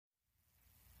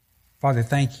Father,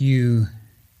 thank you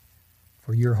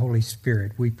for your Holy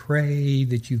Spirit. We pray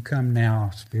that you come now,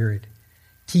 Spirit.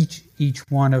 Teach each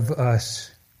one of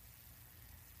us.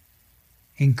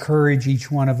 Encourage each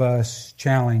one of us.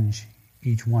 Challenge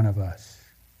each one of us.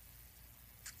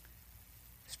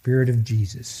 Spirit of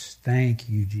Jesus, thank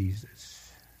you,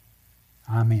 Jesus.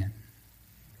 Amen.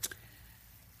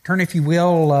 Turn, if you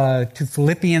will, to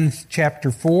Philippians chapter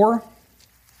 4.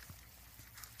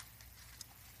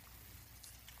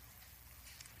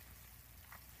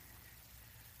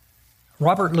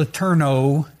 Robert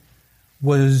Letourneau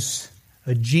was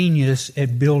a genius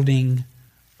at building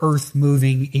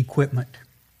earth-moving equipment.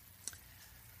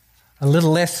 A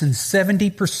little less than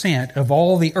 70% of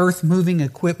all the earth-moving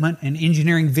equipment and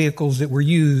engineering vehicles that were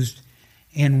used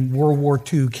in World War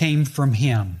II came from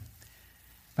him.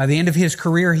 By the end of his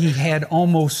career, he had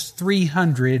almost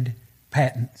 300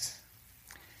 patents.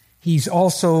 He's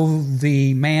also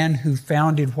the man who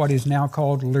founded what is now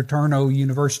called Letourneau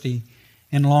University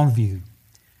in Longview.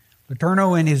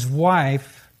 Letourneau and his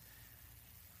wife,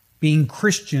 being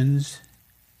Christians,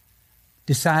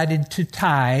 decided to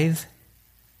tithe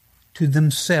to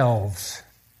themselves.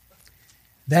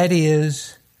 That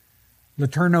is,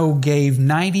 Letourneau gave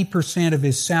 90% of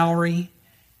his salary,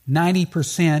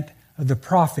 90% of the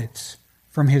profits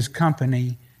from his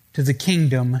company to the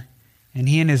kingdom, and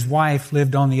he and his wife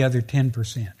lived on the other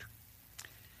 10%.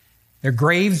 Their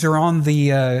graves are on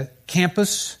the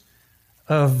campus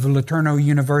of Letourneau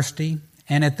University,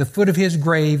 and at the foot of his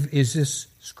grave is this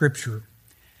scripture: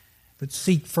 "But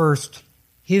seek first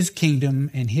his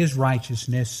kingdom and his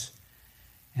righteousness,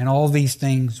 and all these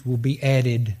things will be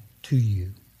added to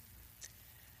you."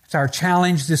 It's our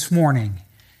challenge this morning.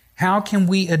 How can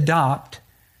we adopt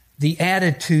the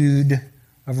attitude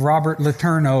of Robert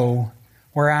Letourneau,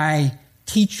 where I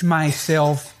teach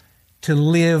myself to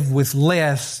live with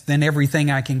less than everything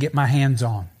I can get my hands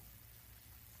on?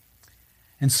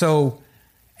 And so,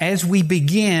 as we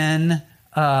begin,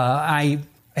 I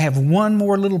have one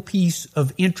more little piece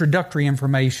of introductory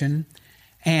information,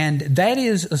 and that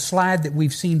is a slide that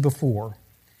we've seen before.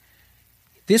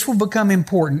 This will become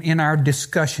important in our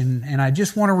discussion, and I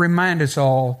just want to remind us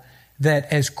all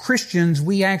that as Christians,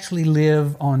 we actually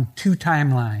live on two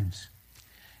timelines.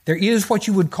 There is what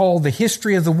you would call the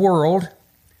history of the world.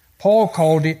 Paul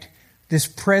called it this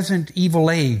present evil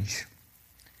age.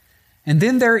 And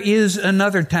then there is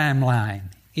another timeline.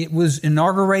 It was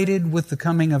inaugurated with the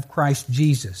coming of Christ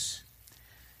Jesus.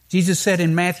 Jesus said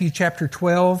in Matthew chapter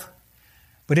 12,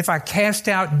 "But if I cast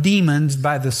out demons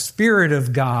by the Spirit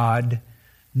of God,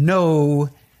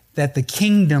 know that the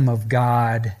kingdom of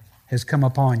God has come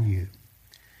upon you."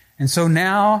 And so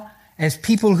now, as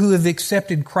people who have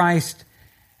accepted Christ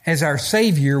as our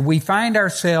Savior, we find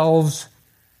ourselves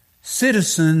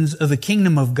citizens of the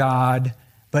kingdom of God,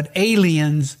 but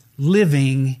aliens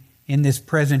living in this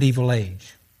present evil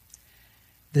age.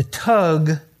 The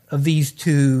tug of these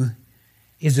two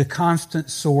is a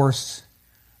constant source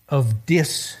of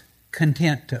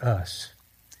discontent to us.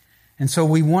 And so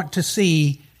we want to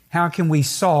see how can we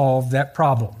solve that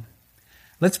problem.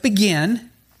 Let's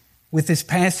begin with this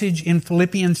passage in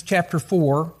Philippians chapter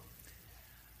 4.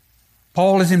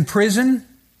 Paul is in prison.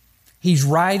 He's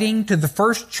writing to the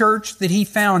first church that he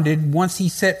founded once he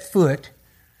set foot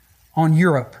on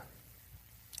Europe.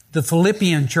 The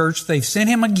Philippian church, they've sent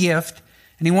him a gift,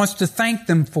 and he wants to thank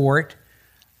them for it.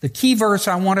 The key verse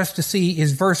I want us to see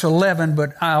is verse 11,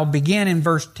 but I'll begin in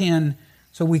verse 10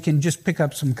 so we can just pick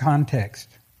up some context.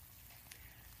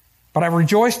 "But I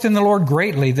rejoiced in the Lord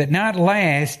greatly that now at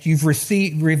last you've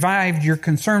revived your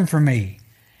concern for me.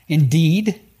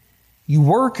 Indeed, you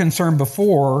were concerned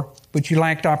before, but you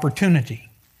lacked opportunity.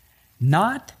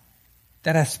 Not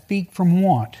that I speak from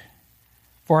want,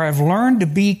 for I've learned to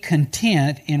be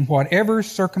content in whatever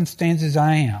circumstances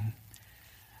I am.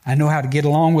 I know how to get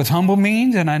along with humble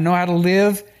means, and I know how to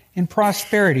live in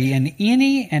prosperity. In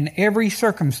any and every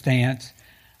circumstance,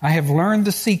 I have learned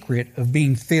the secret of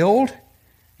being filled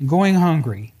and going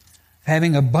hungry, of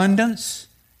having abundance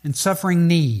and suffering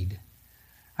need.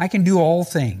 I can do all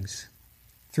things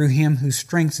through him who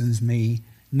strengthens me.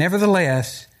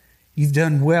 Nevertheless, you've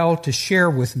done well to share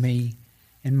with me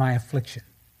in my affliction."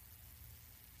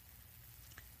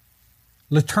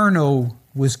 Letourneau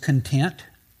was content.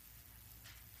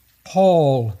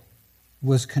 Paul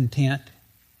was content.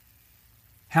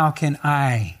 How can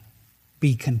I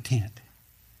be content?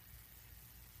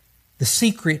 The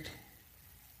secret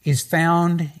is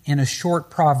found in a short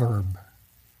proverb.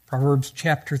 Proverbs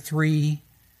chapter 3,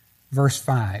 verse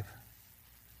 5.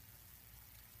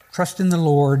 "Trust in the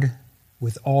Lord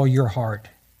with all your heart,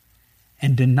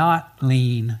 and do not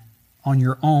lean on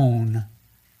your own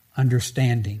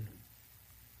understanding.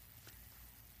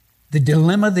 The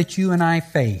dilemma that you and I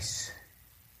face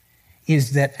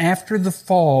is that after the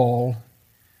fall,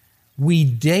 we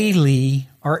daily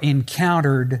are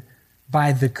encountered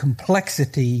by the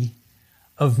complexity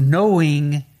of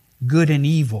knowing good and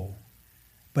evil,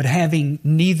 but having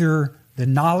neither the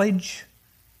knowledge,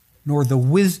 nor the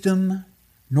wisdom,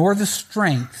 nor the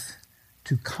strength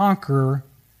to conquer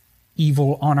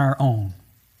evil on our own.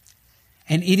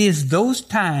 And it is those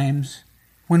times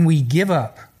when we give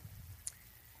up,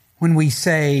 when we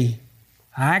say,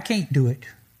 I can't do it,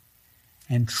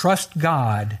 and trust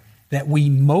God, that we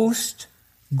most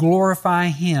glorify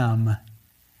Him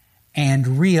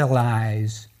and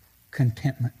realize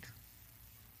contentment.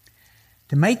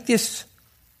 To make this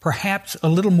perhaps a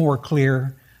little more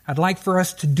clear, I'd like for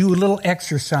us to do a little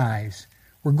exercise.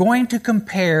 We're going to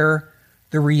compare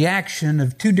the reaction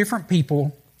of two different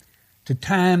people to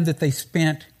time that they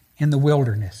spent in the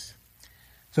wilderness.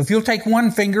 So if you'll take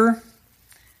one finger,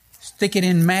 stick it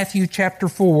in Matthew chapter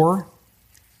 4.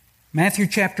 Matthew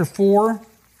chapter 4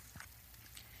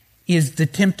 is the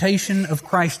temptation of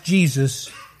Christ Jesus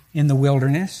in the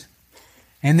wilderness.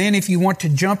 And then if you want to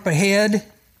jump ahead,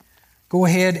 go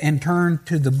ahead and turn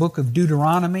to the book of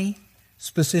Deuteronomy,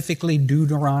 specifically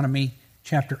Deuteronomy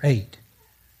chapter 8.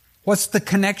 What's the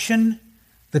connection?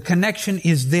 The connection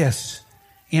is this.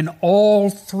 In all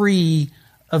three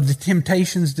of the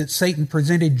temptations that Satan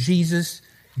presented Jesus,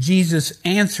 Jesus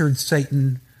answered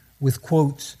Satan with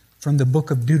quotes from the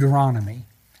book of Deuteronomy.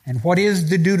 And what is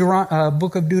the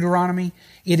book of Deuteronomy?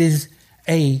 It is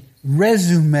a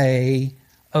resume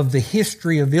of the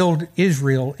history of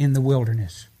Israel in the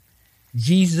wilderness.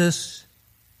 Jesus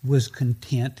was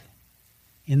content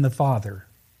in the Father.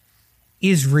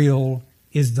 Israel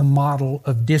is the model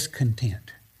of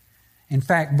discontent. In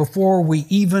fact, before we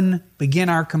even begin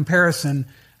our comparison,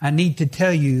 I need to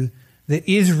tell you that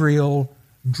Israel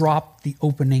dropped the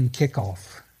opening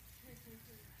kickoff.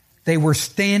 They were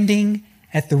standing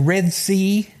at the Red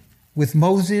Sea with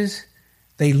Moses.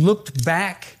 They looked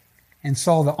back and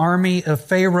saw the army of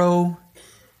Pharaoh,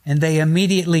 and they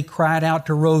immediately cried out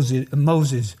to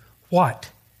Moses,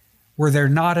 "What? Were there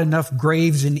not enough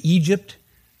graves in Egypt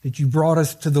that you brought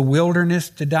us to the wilderness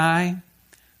to die?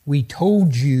 We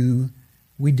told you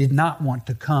we did not want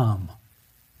to come.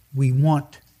 We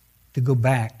want to go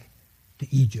back to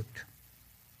Egypt."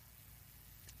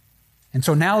 And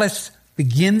so now let's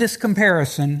begin this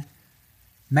comparison.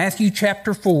 Matthew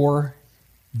chapter 4,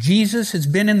 Jesus has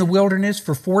been in the wilderness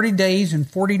for 40 days and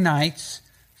 40 nights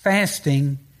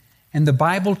fasting, and the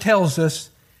Bible tells us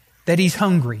that he's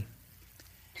hungry.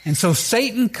 And so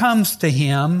Satan comes to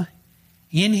him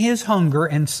in his hunger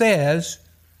and says,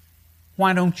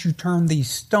 "Why don't you turn these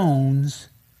stones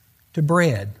to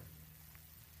bread?"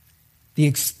 The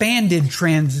expanded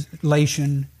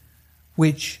translation,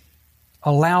 which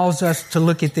allows us to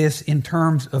look at this in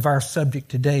terms of our subject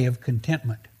today of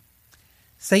contentment.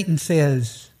 Satan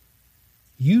says,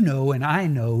 "You know and I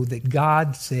know that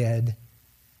God said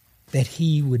that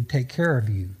He would take care of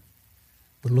you.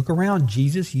 But look around,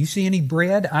 Jesus. You see any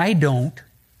bread? I don't.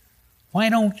 Why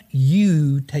don't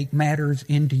you take matters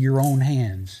into your own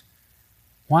hands?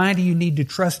 Why do you need to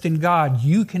trust in God?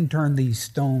 You can turn these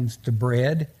stones to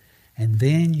bread, and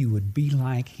then you would be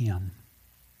like Him."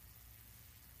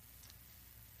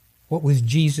 What was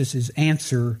Jesus'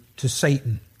 answer to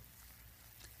Satan?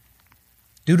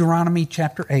 Deuteronomy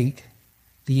chapter 8.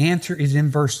 The answer is in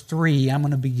verse 3. I'm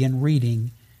going to begin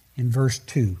reading in verse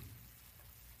 2.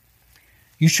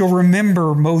 "You shall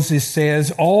remember," Moses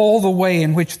says, "all the way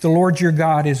in which the Lord your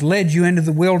God has led you into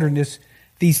the wilderness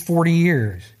these 40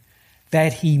 years,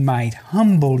 that He might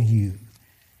humble you,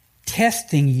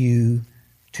 testing you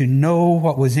to know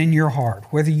what was in your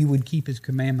heart, whether you would keep His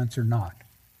commandments or not.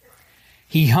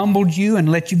 He humbled you and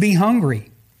let you be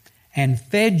hungry, and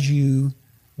fed you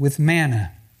with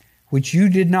manna, which you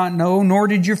did not know, nor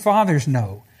did your fathers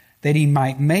know, that He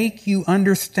might make you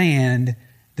understand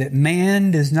that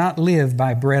man does not live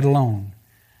by bread alone,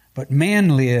 but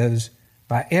man lives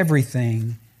by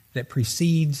everything that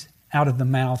proceeds out of the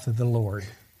mouth of the Lord."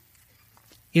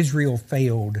 Israel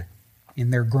failed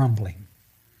in their grumbling.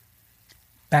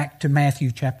 Back to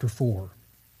Matthew chapter 4.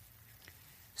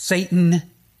 Satan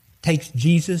takes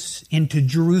Jesus into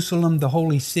Jerusalem, the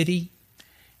holy city.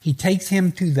 He takes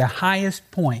him to the highest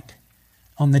point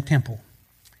on the temple.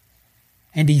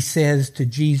 And he says to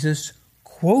Jesus,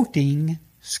 quoting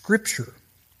Scripture,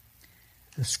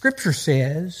 the Scripture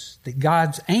says that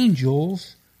God's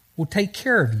angels will take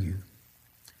care of you.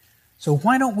 So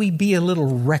why don't we be a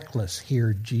little reckless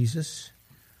here, Jesus?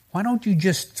 Why don't you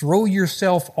just throw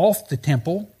yourself off the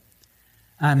temple?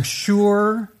 I'm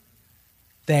sure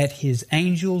that His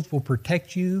angels will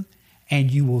protect you,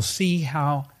 and you will see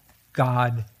how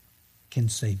God can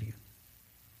save you.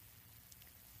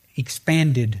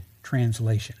 Expanded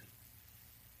translation.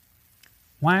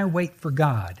 Why wait for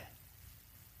God?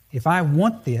 If I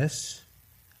want this,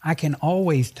 I can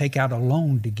always take out a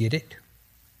loan to get it.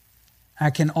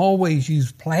 I can always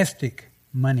use plastic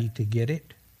money to get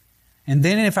it. And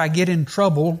then if I get in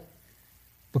trouble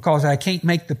because I can't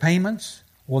make the payments,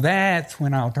 well, that's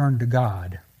when I'll turn to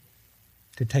God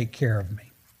to take care of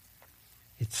me.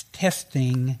 It's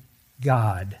testing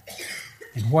God.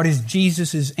 And what is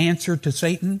Jesus' answer to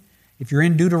Satan? If you're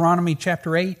in Deuteronomy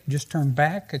chapter 8, just turn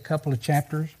back a couple of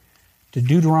chapters to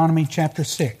Deuteronomy chapter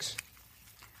 6.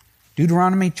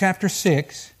 Deuteronomy chapter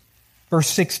 6, verse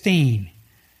 16.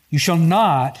 You shall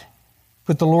not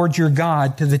put the Lord your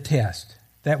God to the test.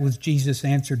 That was Jesus'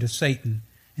 answer to Satan.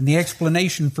 And the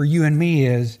explanation for you and me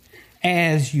is,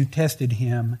 as you tested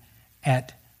him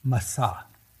at Massah.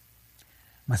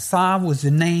 Massah was the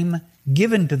name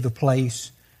given to the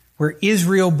place where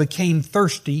Israel became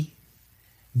thirsty,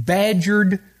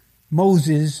 badgered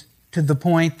Moses to the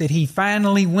point that he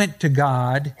finally went to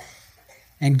God,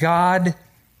 and God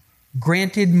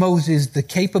granted Moses the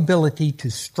capability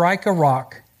to strike a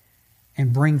rock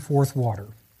and bring forth water.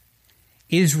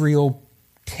 Israel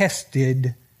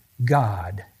tested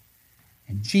God,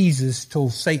 and Jesus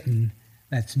told Satan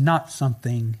that's not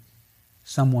something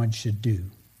someone should do.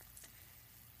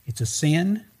 It's a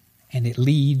sin, and it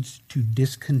leads to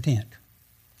discontent.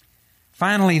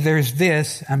 Finally, there's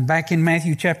this. I'm back in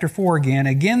Matthew chapter 4 again.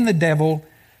 Again, the devil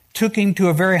took him to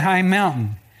a very high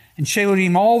mountain and showed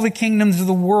him all the kingdoms of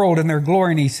the world and their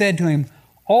glory. And he said to him,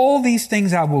 all these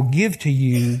things I will give to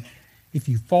you if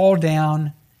you fall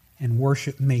down and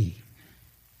worship me.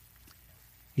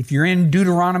 If you're in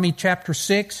Deuteronomy chapter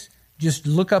 6, just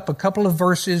look up a couple of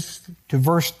verses to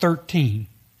verse 13.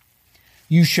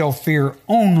 You shall fear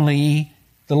only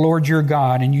the Lord your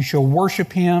God, and you shall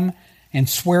worship him and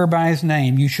swear by his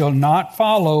name. You shall not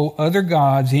follow other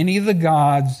gods, any of the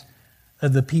gods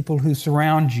of the people who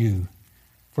surround you.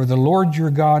 For the Lord your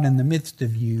God in the midst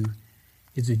of you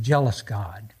is a jealous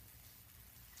God.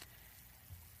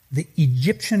 The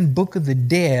Egyptian Book of the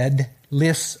Dead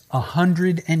lists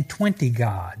 120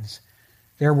 gods.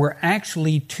 There were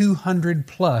actually 200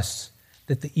 plus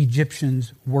that the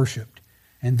Egyptians worshipped.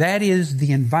 And that is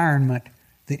the environment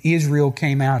that Israel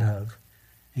came out of.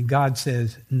 And God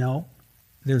says, no,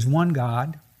 there's one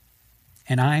God,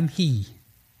 and I'm He,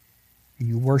 and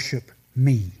you worship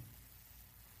me.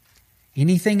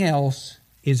 Anything else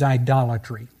is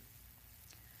idolatry.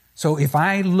 So if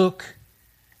I look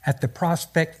at the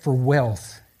prospect for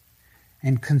wealth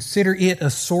and consider it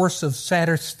a source of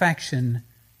satisfaction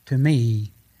to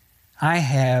me, I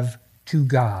have two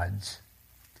gods.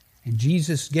 And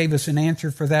Jesus gave us an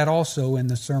answer for that also in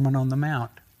the Sermon on the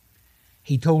Mount.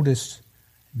 He told us,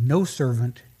 no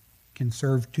servant can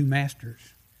serve two masters.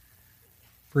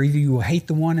 For either you will hate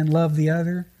the one and love the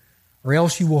other, or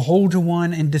else you will hold to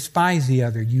one and despise the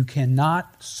other. You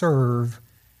cannot serve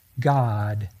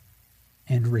God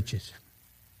and riches.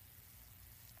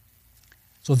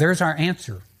 So there's our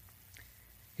answer.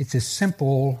 It's as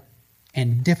simple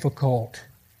and difficult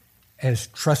as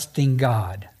trusting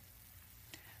God.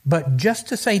 But just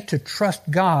to say to trust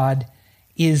God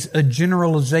is a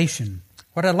generalization.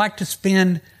 What I'd like to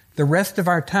spend the rest of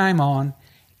our time on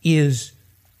is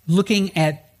looking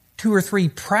at 2 or 3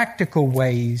 practical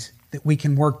ways that we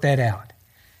can work that out.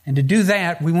 And to do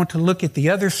that, we want to look at the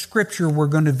other scripture we're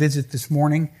going to visit this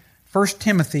morning, 1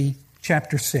 Timothy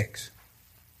chapter 6.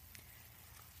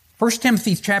 1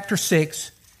 Timothy chapter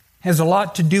 6 has a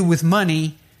lot to do with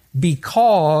money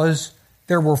because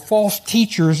there were false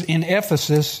teachers in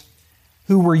Ephesus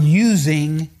who were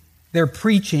using their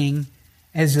preaching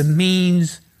as a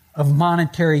means of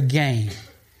monetary gain.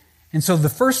 And so the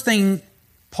first thing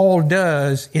Paul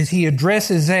does is he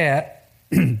addresses that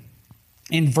in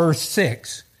verse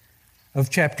 6 of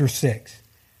chapter 6.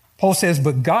 Paul says,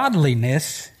 but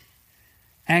godliness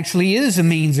actually is a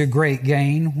means of great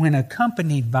gain when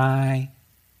accompanied by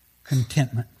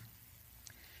contentment.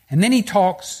 And then he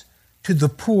talks to the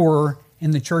poor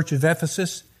in the church of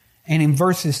Ephesus, and in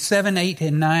verses 7, 8,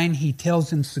 and 9, he tells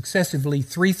them successively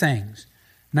 3 things.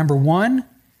 Number 1,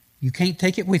 you can't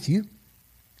take it with you.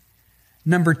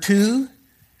 Number 2,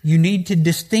 you need to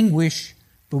distinguish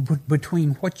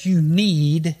between what you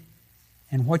need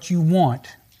and what you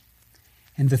want.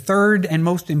 And the third and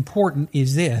most important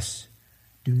is this: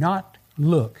 do not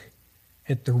look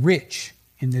at the rich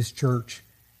in this church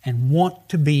and want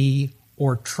to be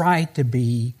or try to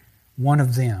be one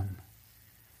of them.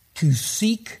 To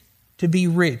seek to be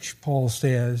rich, Paul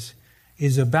says,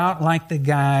 is about like the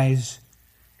guys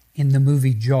in the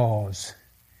movie Jaws.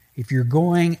 If you're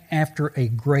going after a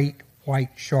great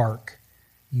white shark,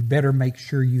 you better make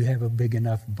sure you have a big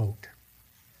enough boat.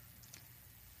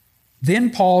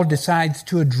 Then Paul decides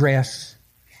to address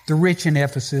the rich in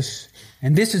Ephesus,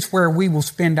 and this is where we will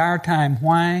spend our time.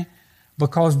 Why?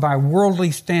 Because by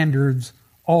worldly standards,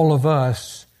 all of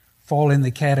us fall in the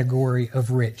category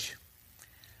of rich.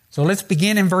 So let's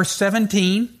begin in verse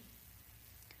 17.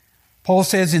 Paul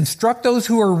says, instruct those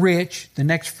who are rich, the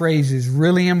next phrase is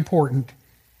really important,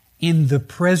 in the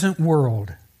present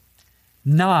world,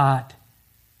 not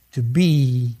to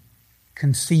be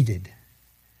conceited.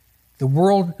 The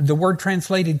word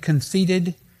translated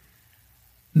conceited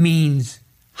means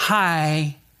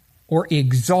high or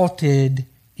exalted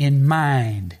in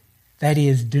mind. That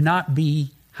is, do not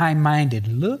be high-minded.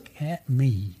 Look at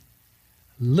me.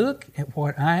 Look at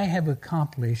what I have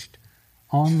accomplished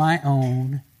on my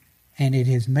own, and it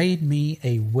has made me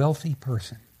a wealthy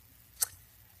person.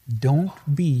 Don't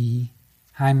be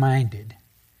high-minded.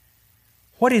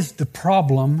 What is the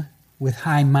problem with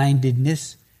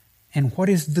high-mindedness, and what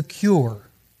is the cure?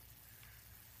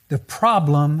 The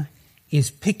problem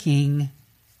is picking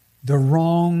the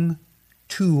wrong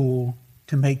tool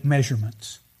to make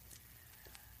measurements.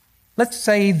 Let's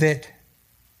say that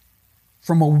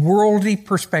from a worldly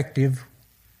perspective,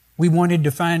 we wanted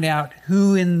to find out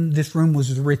who in this room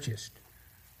was the richest.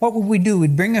 What would we do?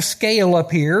 We'd bring a scale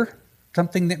up here,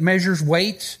 something that measures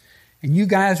weights, and you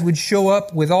guys would show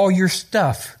up with all your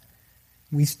stuff.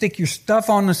 We stick your stuff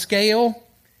on the scale,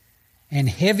 and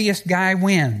heaviest guy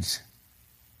wins.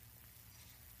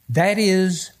 That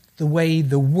is the way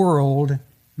the world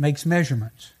makes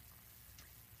measurements.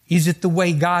 Is it the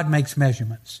way God makes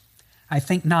measurements? I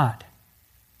think not.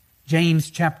 James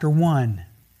chapter 1.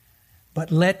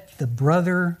 But let the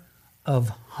brother of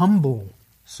humble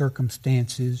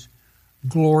circumstances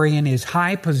glory in his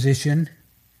high position,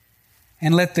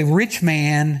 and let the rich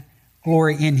man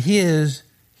glory in his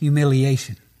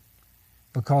humiliation,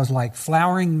 because like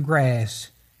flowering grass,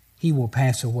 he will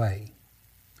pass away.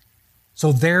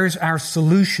 So there's our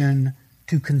solution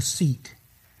to conceit.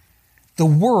 The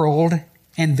world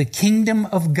and the kingdom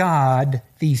of God,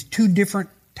 these two different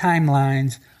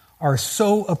timelines, are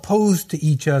so opposed to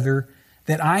each other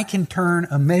that I can turn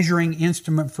a measuring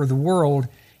instrument for the world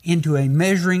into a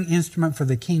measuring instrument for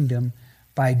the kingdom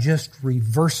by just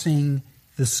reversing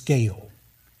the scale.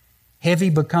 Heavy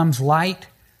becomes light,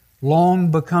 long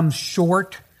becomes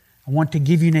short. I want to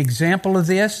give you an example of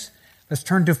this. Let's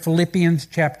turn to Philippians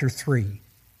chapter 3.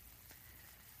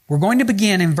 We're going to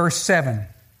begin in verse 7.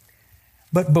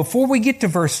 But before we get to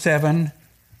verse 7,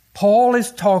 Paul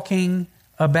is talking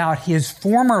about his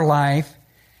former life,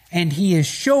 and he is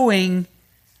showing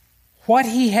what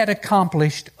he had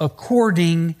accomplished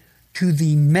according to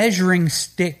the measuring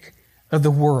stick of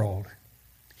the world.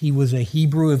 He was a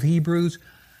Hebrew of Hebrews.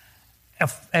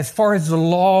 As far as the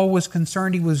law was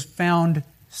concerned, he was found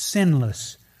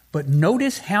sinless. But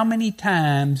notice how many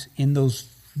times in those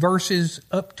verses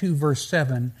up to verse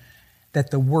 7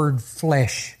 that the word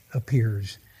flesh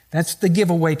appears. That's the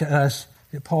giveaway to us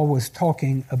that Paul was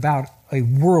talking about a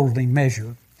worldly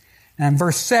measure. Now in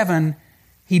verse 7,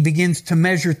 he begins to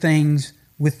measure things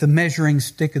with the measuring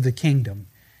stick of the kingdom.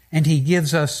 And he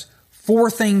gives us 4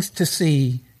 things to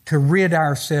see to rid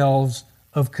ourselves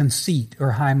of conceit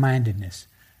or high-mindedness.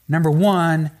 Number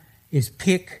 1 is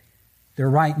pick the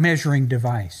right measuring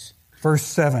device. Verse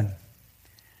 7.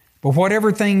 But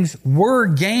whatever things were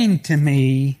gained to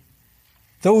me,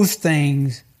 those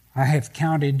things I have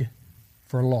counted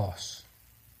for loss.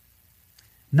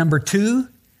 Number 2,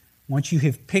 once you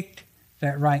have picked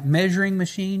that right measuring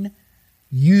machine,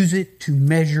 use it to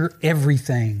measure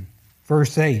everything.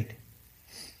 Verse 8.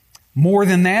 More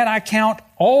than that, I count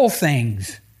all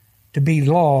things to be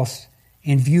lost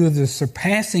in view of the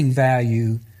surpassing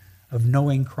value of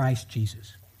knowing Christ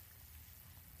Jesus.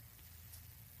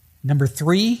 Number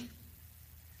 3,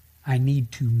 I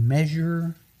need to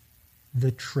measure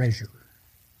the treasure.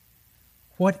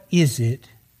 What is it?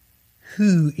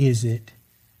 Who is it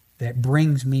that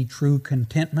brings me true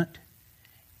contentment?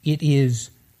 It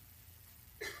is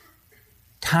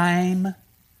time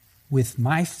with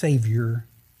my Savior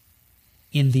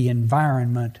in the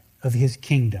environment of His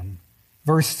kingdom.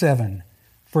 Verse 7,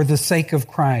 for the sake of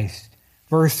Christ.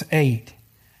 Verse 8,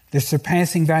 the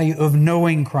surpassing value of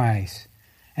knowing Christ.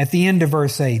 At the end of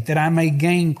verse 8, that I may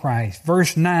gain Christ.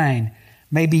 Verse 9,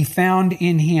 may be found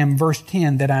in Him. Verse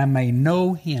 10, that I may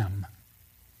know Him.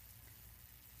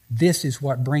 This is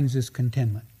what brings us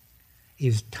contentment,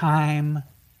 is time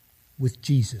with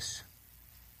Jesus.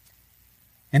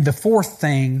 And the fourth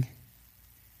thing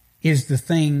is the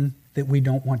thing that we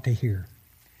don't want to hear.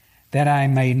 That I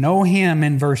may know him,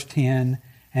 in verse 10,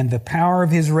 and the power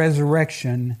of his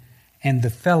resurrection and the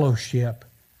fellowship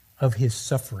of his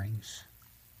sufferings.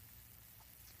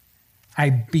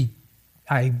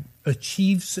 I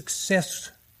achieve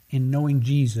success in knowing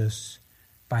Jesus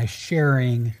by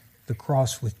sharing the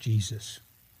cross with Jesus.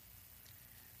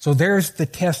 So there's the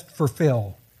test for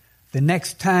Phil. The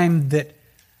next time that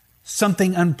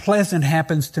something unpleasant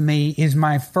happens to me, is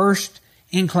my first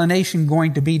inclination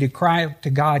going to be to cry out to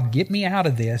God, get me out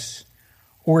of this?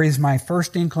 Or is my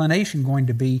first inclination going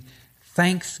to be,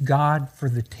 thanks God for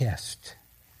the test?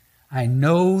 I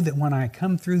know that when I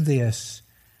come through this,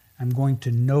 I'm going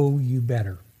to know you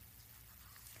better.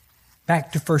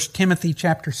 Back to 1 Timothy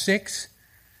chapter 6.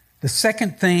 The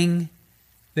second thing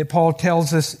that Paul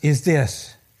tells us is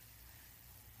this: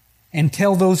 and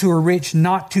tell those who are rich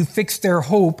not to fix their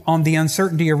hope on the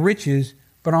uncertainty of riches,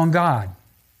 but on God.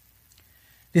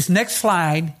 This next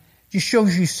slide just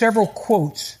shows you several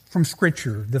quotes from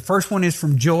Scripture. The first one is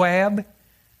from Joab.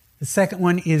 The second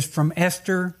one is from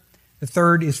Esther. The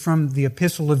third is from the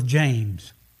Epistle of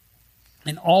James.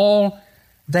 And all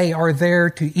they are there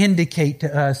to indicate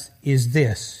to us is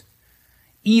this: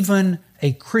 even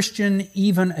a Christian,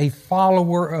 even a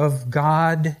follower of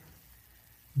God,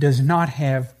 does not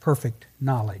have perfect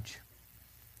knowledge.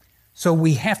 So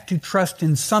we have to trust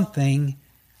in something.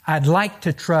 I'd like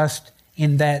to trust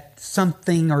in that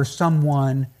something or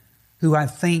someone who I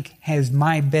think has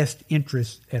my best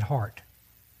interest at heart.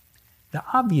 The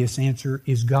obvious answer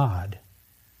is God.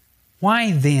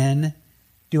 Why then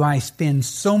do I spend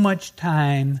so much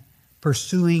time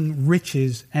pursuing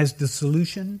riches as the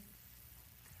solution?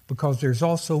 Because there's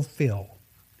also Phil.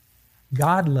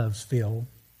 God loves Phil,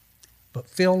 but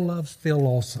Phil loves Phil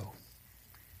also.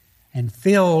 And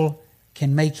Phil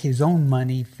can make his own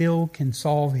money. Phil can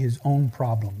solve his own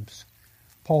problems.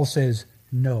 Paul says,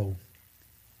 no.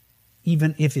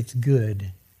 Even if it's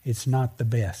good, it's not the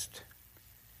best.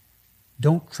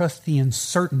 Don't trust the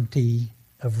uncertainty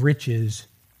of riches.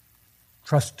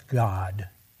 Trust God.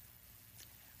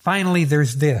 Finally,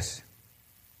 there's this: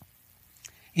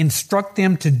 instruct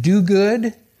them to do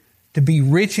good, to be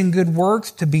rich in good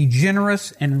works, to be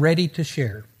generous and ready to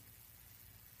share.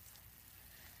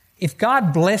 If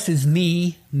God blesses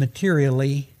me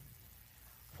materially,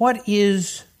 what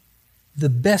is the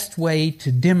best way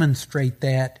to demonstrate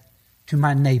that to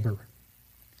my neighbor?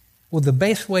 Well, the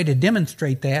best way to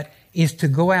demonstrate that is to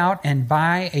go out and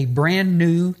buy a brand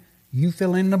new, you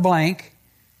fill in the blank,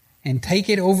 and take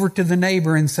it over to the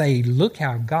neighbor and say, look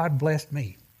how God blessed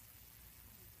me.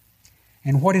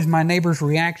 And what is my neighbor's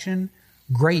reaction?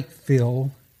 Great,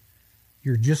 Phil.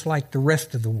 You're just like the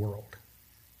rest of the world.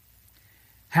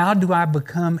 How do I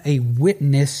become a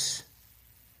witness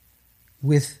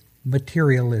with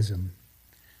materialism?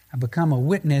 I become a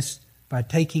witness by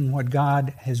taking what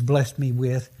God has blessed me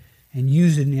with and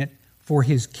using it for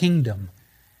His kingdom.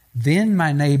 Then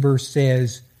my neighbor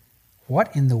says,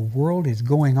 what in the world is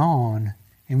going on?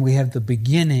 And we have the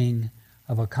beginning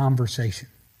of a conversation.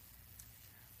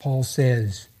 Paul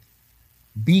says,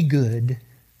 be good,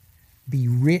 be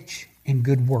rich in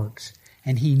good works.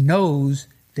 And he knows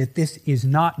that this is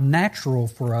not natural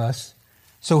for us.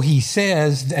 So he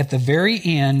says at the very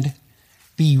end,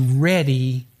 be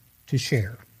ready to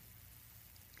share.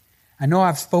 I know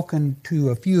I've spoken to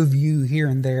a few of you here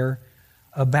and there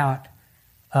about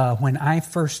when I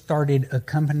first started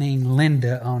accompanying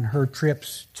Linda on her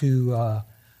trips to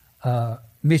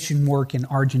mission work in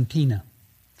Argentina.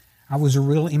 I was a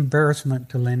real embarrassment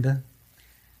to Linda.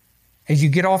 As you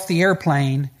get off the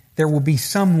airplane, there will be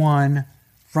someone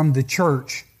from the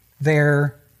church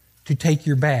there to take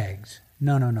your bags.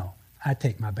 No. I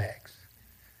take my bags.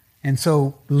 And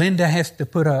so Linda has to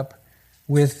put up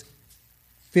with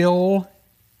Phil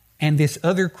and this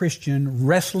other Christian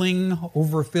wrestling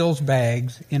over Phil's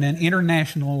bags in an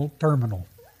international terminal.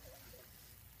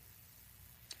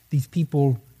 These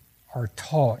people are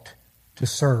taught to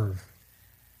serve.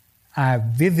 I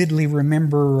vividly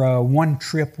remember one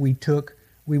trip we took.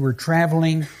 We were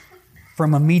traveling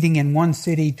from a meeting in one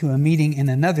city to a meeting in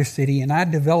another city, and I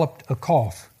developed a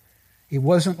cough. It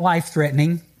wasn't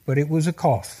life-threatening, but it was a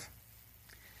cough.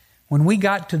 When we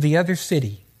got to the other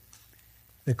city,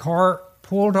 the car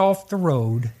pulled off the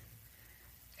road,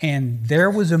 and there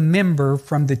was a member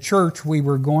from the church we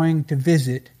were going to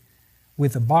visit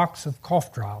with a box of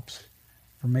cough drops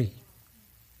for me.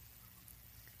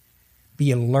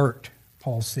 Be alert,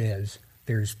 Paul says.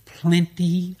 There's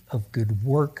plenty of good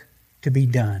work to be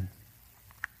done.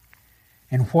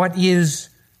 And what is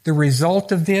the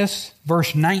result of this?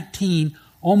 Verse 19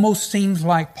 almost seems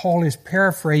like Paul is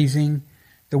paraphrasing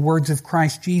the words of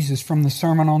Christ Jesus from the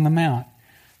Sermon on the Mount,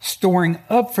 storing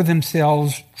up for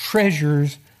themselves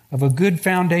treasures of a good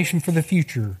foundation for the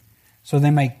future, so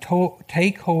they may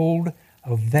take hold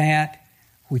of that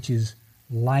which is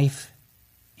life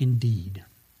indeed.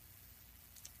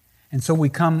 And so we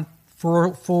come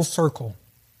full circle.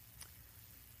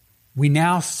 We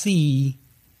now see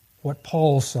what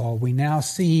Paul saw. We now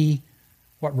see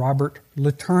what Robert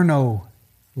Letourneau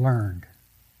learned.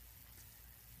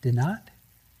 Did not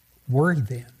worry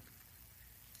then,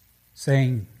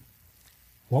 saying,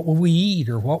 what will we eat,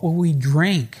 or what will we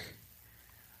drink,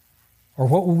 or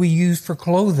what will we use for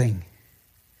clothing?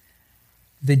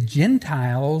 The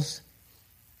Gentiles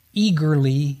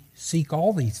eagerly seek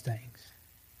all these things.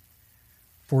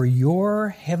 For your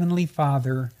heavenly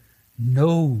Father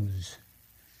knows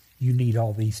you need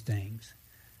all these things.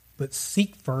 But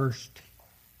seek first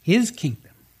His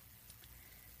kingdom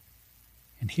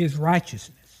and His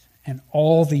righteousness, and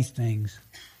all these things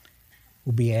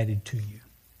will be added to you.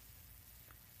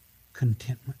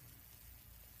 Contentment.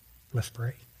 Let's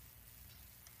pray.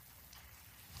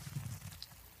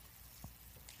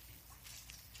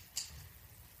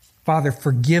 Father,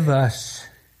 forgive us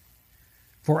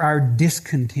for our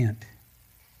discontent.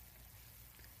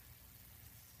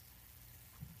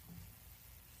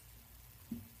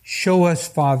 Show us,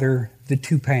 Father, the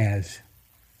two paths,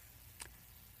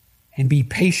 and be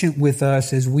patient with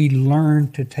us as we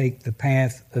learn to take the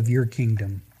path of your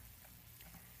kingdom.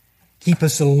 Keep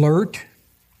us alert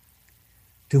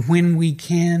to when we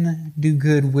can do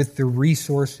good with the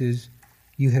resources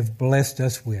you have blessed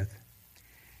us with.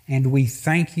 And we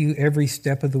thank you every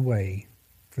step of the way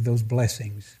for those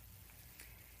blessings.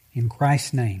 In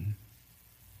Christ's name,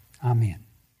 amen.